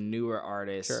two of the newer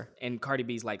artists. Sure. And Cardi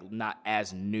B's like not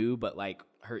as new, but like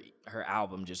her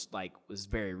album just like was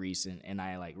very recent, and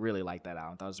I like really liked that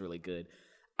album. I thought it was really good.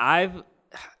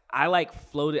 I like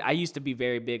floated. I used to be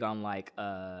very big on like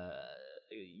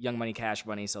Young Money, Cash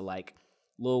Money, so like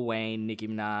Lil Wayne, Nicki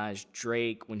Minaj,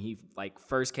 Drake when he like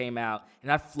first came out,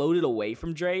 and I floated away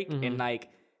from Drake, and like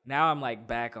now I'm like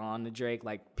back on to Drake.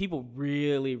 Like people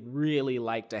really, really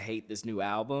like to hate this new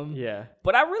album. Yeah.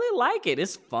 But I really like it.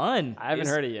 It's fun. I haven't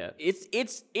heard it yet.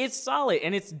 It's solid,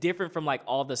 and it's different from like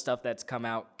all the stuff that's come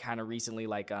out kind of recently.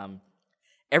 Like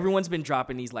everyone's been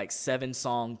dropping these like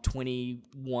 7-song,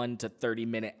 21 to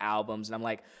 30-minute albums, and I'm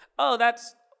like, oh,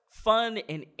 that's fun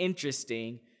and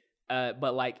interesting.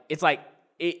 But like it's like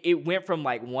it went from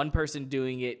like one person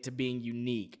doing it to being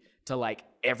unique to like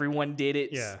everyone did it.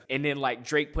 Yeah. And then like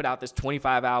Drake put out this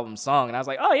 25 album song, and I was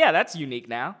like, oh yeah, that's unique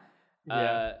now.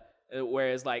 Yeah.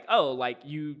 Whereas like, oh, like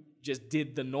you just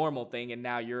did the normal thing, and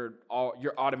now you're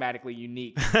automatically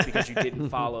unique because you didn't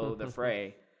follow the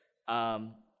fray.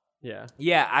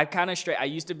 Yeah, I kind of I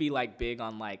used to be like big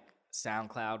on like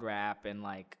SoundCloud rap and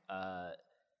like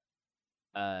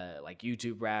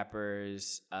YouTube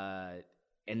rappers,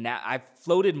 and now I've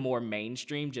floated more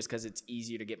mainstream just because it's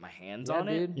easier to get my hands on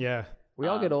it. Yeah. We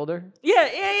all get older.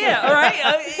 Yeah. All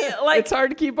right, like it's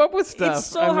hard to keep up with stuff. It's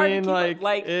so hard to keep up.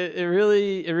 Like it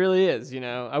really is. You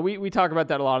know, we talk about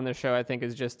that a lot on the show. I think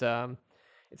is just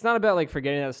it's not about like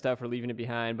forgetting that stuff or leaving it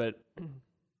behind, but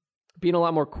being a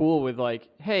lot more cool with like,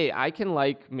 hey, I can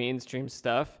like mainstream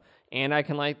stuff and I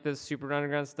can like this super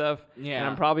underground stuff. Yeah. And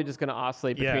I'm probably just gonna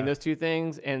oscillate between those two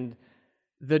things. And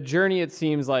the journey, it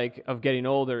seems like, of getting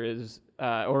older is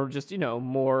or just, you know,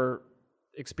 more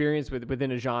experience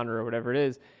within a genre or whatever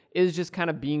it is just kind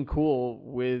of being cool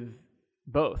with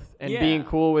both and being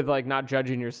cool with like not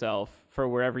judging yourself for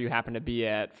wherever you happen to be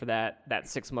at for that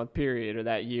 6-month period or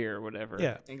that year or whatever.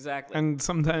 Yeah, exactly. And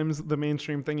sometimes the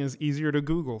mainstream thing is easier to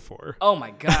Google for. Oh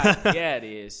my God. Yeah, it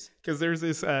is. Because there's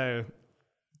this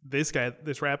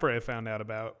rapper I found out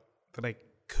about that I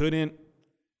couldn't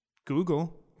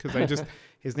Google because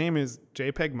his name is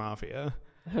JPEG Mafia.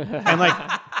 And like,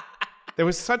 there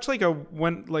was such like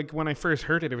when I first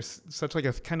heard it, it was such like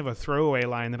a kind of a throwaway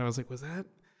line that I was like, was that?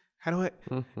 How do I?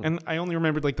 And I only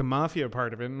remembered like the Mafia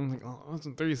part of it. And I'm like, oh, it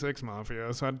wasn't 36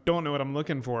 Mafia. So I don't know what I'm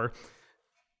looking for.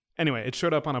 Anyway, it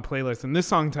showed up on a playlist. And this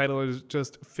song title is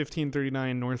just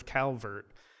 1539 North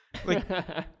Calvert. Like,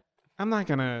 I'm not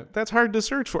going to, that's hard to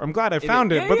search for. I'm glad I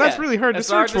found it, but that's really hard to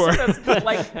search for.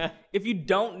 Like, if you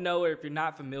don't know or if you're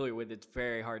not familiar with it, it's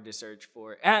very hard to search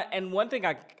for. And one thing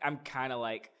I'm kind of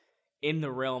like, in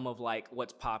the realm of like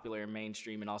what's popular in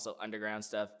mainstream and also underground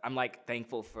stuff, I'm like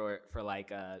thankful for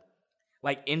like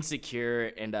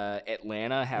Insecure and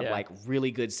Atlanta have like really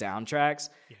good soundtracks.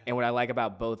 Yeah. And what I like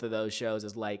about both of those shows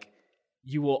is like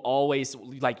you will always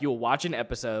like you'll watch an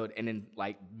episode and then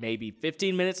like maybe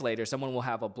 15 minutes later someone will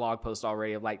have a blog post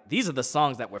already of like these are the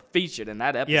songs that were featured in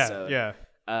that episode. Yeah.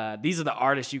 These are the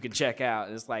artists you can check out.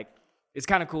 And it's like it's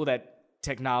kind of cool that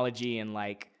technology and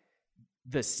like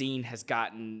the scene has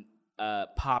gotten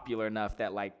popular enough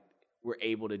that like we're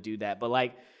able to do that. But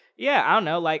like, yeah, I don't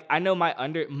know. Like I know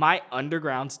my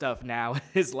underground stuff now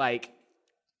is like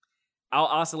I'll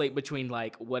oscillate between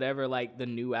like whatever like the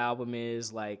new album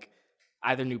is, like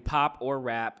either new pop or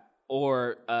rap,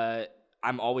 or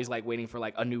I'm always like waiting for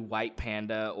like a new White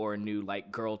Panda or a new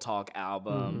like Girl Talk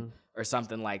album or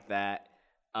something like that.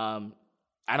 I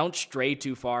don't stray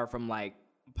too far from like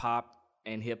pop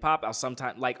and hip hop. I'll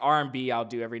sometimes like R&B I'll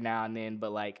do every now and then,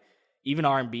 but like even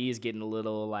R&B is getting a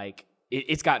little like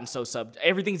it's gotten so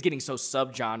everything's getting so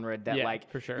subgenre that like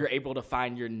for sure. You're able to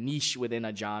find your niche within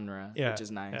a genre, which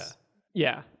is nice.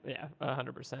 Yeah,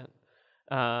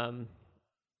 100%.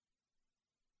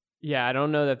 Yeah, I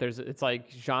don't know that it's like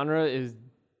genre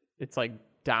it's like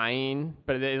dying,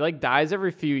 but it like dies every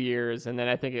few years, and then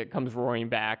I think it comes roaring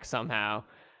back somehow.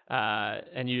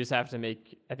 And you just have to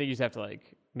make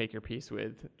your peace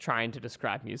with trying to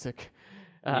describe music.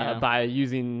 By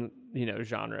using, you know,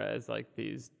 genre as like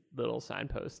these little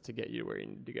signposts to get you where you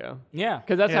need to go. Yeah.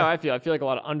 Because that's how I feel. I feel like a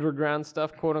lot of underground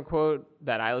stuff, quote unquote,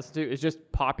 that I listen to is just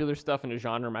popular stuff in a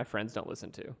genre my friends don't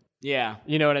listen to. Yeah.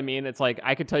 You know what I mean? It's like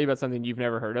I could tell you about something you've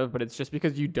never heard of, but it's just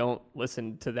because you don't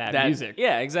listen to that music.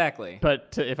 Yeah, exactly.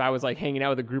 But if I was like hanging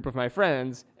out with a group of my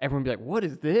friends, everyone would be like, what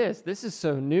is this? This is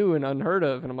so new and unheard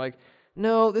of. And I'm like,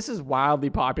 no, this is wildly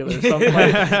popular. So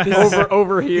like,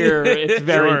 over here, it's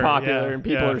very popular and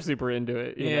people are super into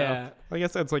it. You know? I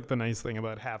guess that's like the nice thing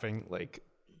about having like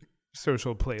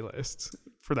social playlists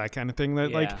for that kind of thing.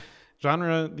 That like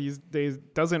genre these days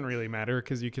doesn't really matter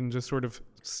because you can just sort of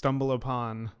stumble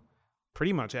upon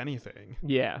pretty much anything.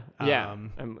 Yeah.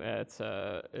 It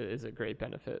is a great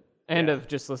benefit. And of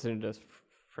just listening to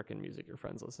freaking music your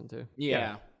friends listen to.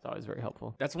 Yeah. It's always very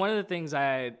helpful. That's one of the things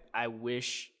I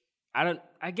wish.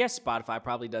 I guess Spotify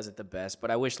probably does it the best,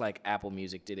 but I wish like Apple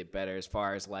Music did it better as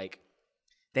far as like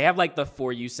they have like the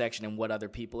For You section and what other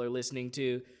people are listening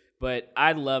to. But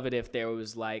I'd love it if there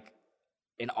was like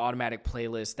an automatic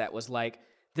playlist that was like,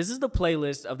 this is the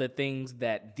playlist of the things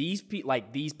that these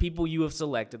people you have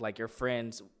selected, like your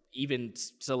friends, even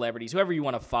celebrities, whoever you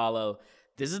want to follow.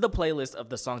 This is the playlist of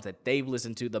the songs that they've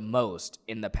listened to the most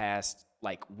in the past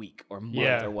like week or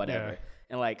month or whatever.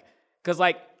 And like, cause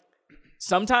like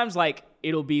sometimes like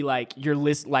it'll be like your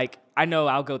list. Like I know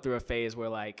I'll go through a phase where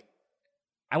like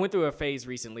I went through a phase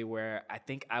recently where I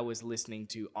think I was listening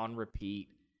to on repeat.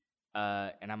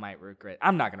 And I'm not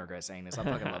going to regret saying this. I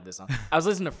fucking love this song. I was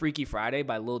listening to Freaky Friday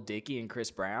by Lil Dicky and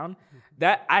Chris Brown.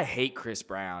 I hate Chris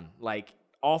Brown, like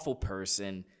awful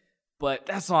person, but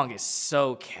that song is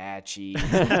so catchy.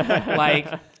 Like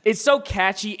it's so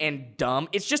catchy and dumb.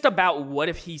 It's just about what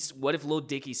if Lil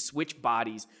Dicky switched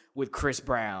bodies with Chris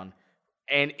Brown,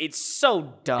 and it's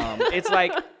so dumb. It's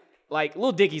like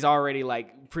Lil Dicky's already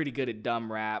like pretty good at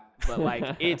dumb rap, but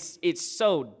like it's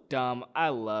so dumb. I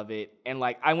love it. And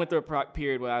like I went through a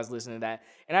period where I was listening to that,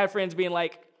 and I had friends being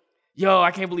like, "Yo,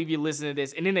 I can't believe you listen to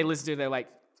this," and then they listen to it, they're like,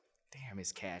 "Damn,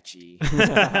 it's catchy."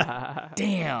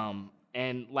 Damn.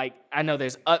 And like I know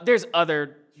there's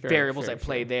other variables that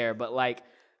play there, but like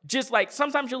just like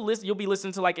sometimes you'll be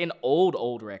listening to like an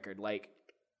old record, like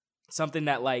something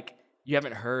that like you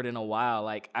haven't heard in a while.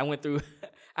 Like I went through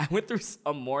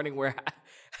a morning where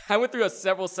I went through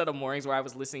several set of mornings where I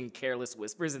was listening to Careless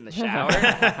Whispers in the shower.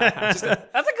 That's a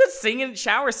good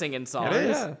shower singing song. It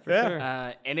is. Yeah, for sure.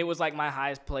 And it was like my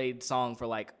highest played song for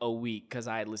like a week because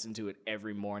I had listened to it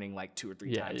every morning like 2 or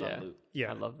 3 times on loop.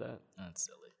 Yeah, I love that. That's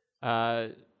silly.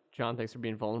 John, thanks for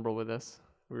being vulnerable with us.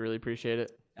 We really appreciate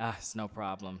it. It's no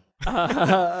problem.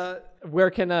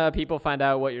 Where can people find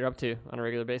out what you're up to on a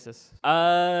regular basis?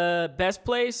 Best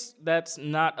place that's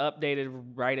not updated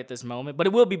right at this moment, but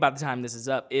it will be by the time this is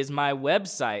up, is my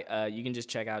website. You can just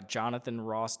check out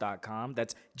jonathanross.com.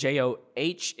 That's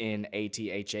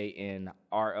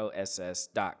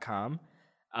JOHNATHANROSS.com.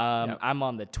 I'm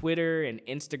on the Twitter and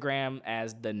Instagram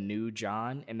as The New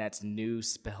John, and that's new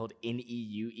spelled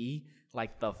Neue,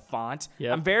 like the font.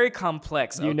 Yep. I'm very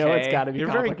complex. You know it's got to be You're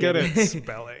complicated. very good at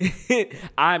spelling.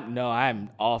 I'm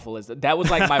awful as that was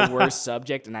like my worst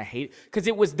subject, and I hate because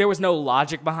there was no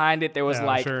logic behind it. There was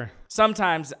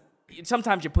sometimes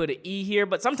you put an E here,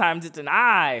 but sometimes it's an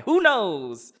I. Who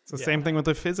knows? It's the same thing with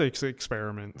the physics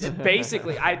experiments.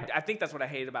 Basically, I think that's what I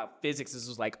hated about physics. Is it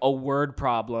was like a word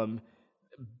problem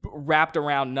wrapped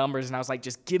around numbers, and I was like,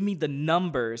 just give me the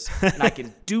numbers and I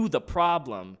can do the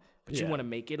problem. But you want to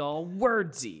make it all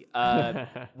wordsy.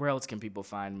 Where else can people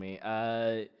find me?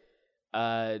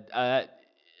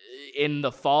 In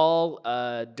the fall,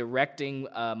 directing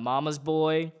Mama's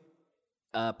Boy,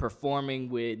 performing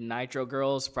with Nitro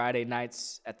Girls Friday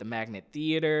nights at the Magnet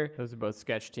Theater. Those are both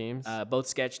sketch teams. Both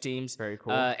sketch teams. Very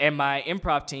cool. And my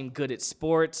improv team, Good at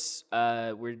Sports.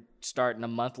 We're starting a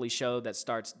monthly show that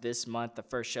starts this month. The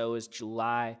first show is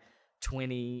July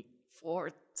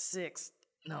 24th, 6th.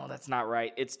 No, that's not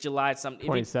right. It's July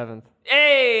 27th.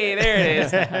 Hey, there it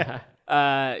is.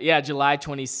 July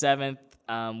 27th.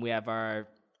 We have our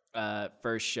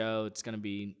first show. It's going to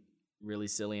be really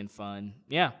silly and fun.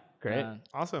 Yeah. Great.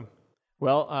 Awesome.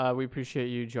 Well, we appreciate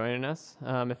you joining us.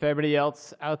 If everybody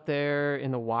else out there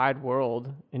in the wide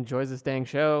world enjoys this dang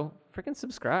show, freaking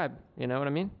subscribe. You know what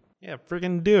I mean? Yeah,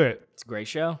 freaking do it. It's a great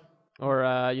show. Or,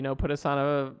 put us on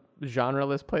a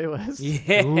genre-less playlist.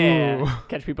 Yeah. Ooh.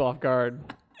 Catch people off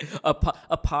guard. A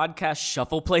podcast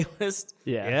shuffle playlist?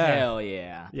 Yeah. Hell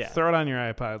yeah. Throw it on your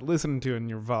iPod. Listen to it in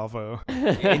your Volvo.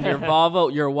 In your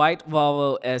Volvo, your white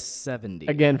Volvo S70.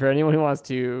 Again, for anyone who wants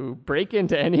to break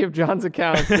into any of John's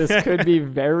accounts, this could be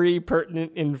very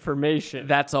pertinent information.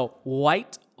 That's a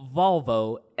white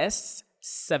Volvo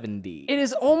S70. It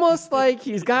is almost like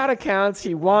he's got accounts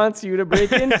he wants you to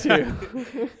break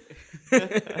into.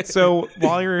 So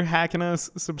while you're hacking us,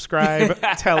 subscribe,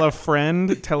 tell a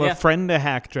friend to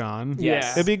hack John.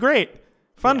 Yes. It'd be great.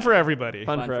 Fun for everybody.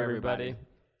 Fun for everybody.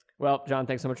 Well, John,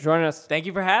 thanks so much for joining us. Thank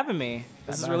you for having me.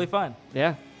 This is really fun.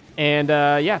 Yeah. And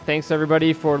thanks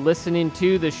everybody for listening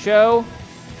to the show.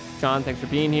 John, thanks for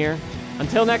being here.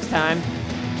 Until next time,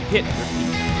 hit repeat.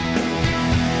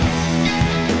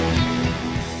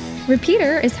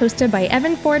 Repeater is hosted by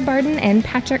Evan Ford Barden and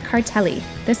Patrick Cartelli.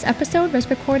 This episode was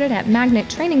recorded at Magnet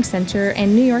Training Center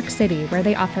in New York City, where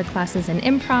they offer classes in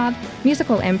improv,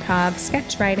 musical improv,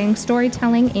 sketch writing,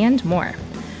 storytelling, and more.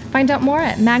 Find out more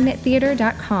at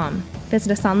magnettheater.com.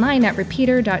 Visit us online at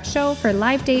repeater.show for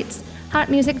live dates, hot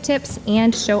music tips,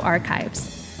 and show archives.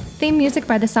 Theme music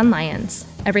by the Sun Lions.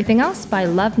 Everything else by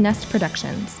Love Nest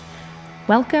Productions.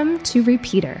 Welcome to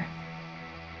Repeater.